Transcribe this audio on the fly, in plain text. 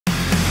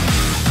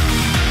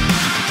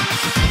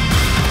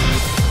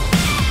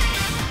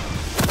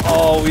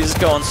Oh, he's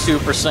going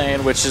Super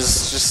Saiyan, which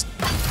is just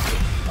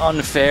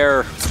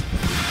unfair.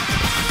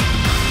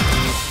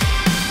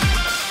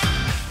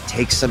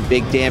 Takes some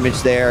big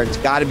damage there. It's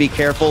got to be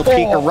careful.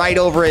 Pika right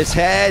over his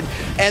head,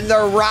 and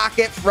the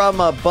rocket from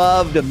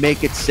above to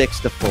make it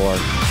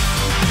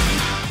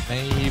 6-4.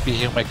 Maybe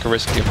he'll make a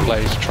risky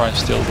play to try and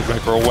steal the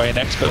Gregor away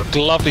next, but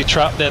lovely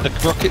trap there. The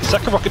rocket,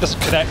 second rocket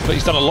doesn't connect, but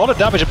he's done a lot of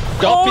damage.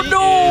 Oh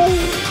no!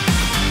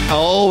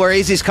 Oh,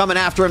 Razy's coming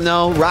after him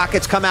though.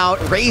 Rockets come out.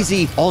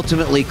 Razy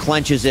ultimately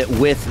clenches it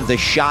with the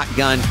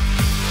shotgun.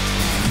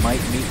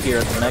 Might meet here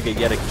at the Mega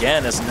yet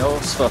again as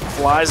Nosfa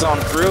flies on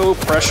through,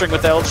 pressuring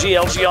with LG.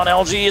 LG on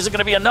LG. Is it going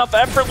to be enough?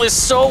 Effortless,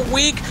 so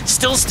weak.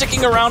 Still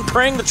sticking around,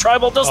 praying the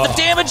Tri-Bolt does the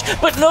damage,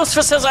 but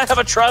Nosfa says, I have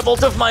a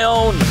Tri-Bolt of my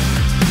own.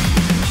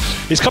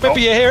 He's coming for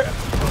you here.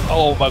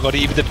 Oh my god,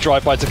 he even did a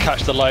drive-by to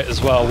catch the light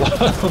as well.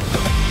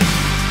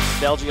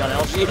 LG on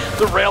LG.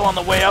 The rail on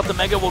the way out. The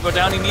Mega will go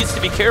down. He needs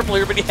to be careful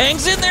here, but he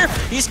hangs in there.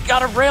 He's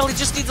got a rail. He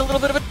just needs a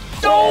little bit of a...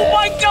 Oh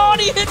my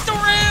god, he hit the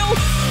rail!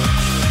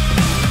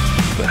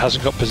 But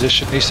hasn't got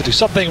position, needs to do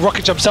something.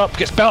 Rocket jumps up,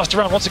 gets bounced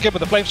around once again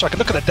with the flame strike. And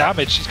look at the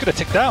damage, he's going to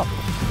tick down.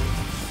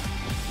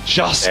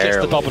 Just gets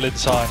the bubble in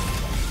time,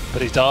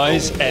 but he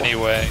dies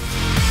anyway.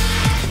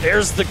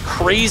 There's the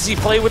crazy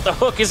play with the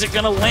hook. Is it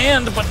going to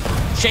land? But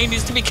Chain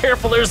needs to be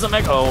careful. There's the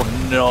Mega. Oh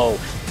no.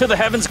 To the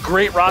heavens,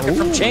 great rocket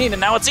from Chain, and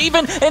now it's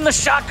even. And the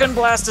shotgun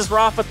blast as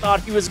Rafa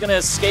thought he was going to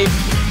escape.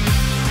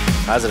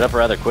 Ties it up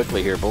rather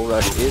quickly here. Bull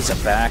Rush is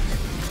back.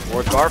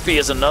 Or Garfy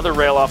is another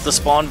rail off the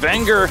spawn.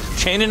 Wenger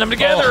chaining them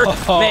together.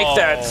 Make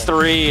that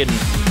 3. And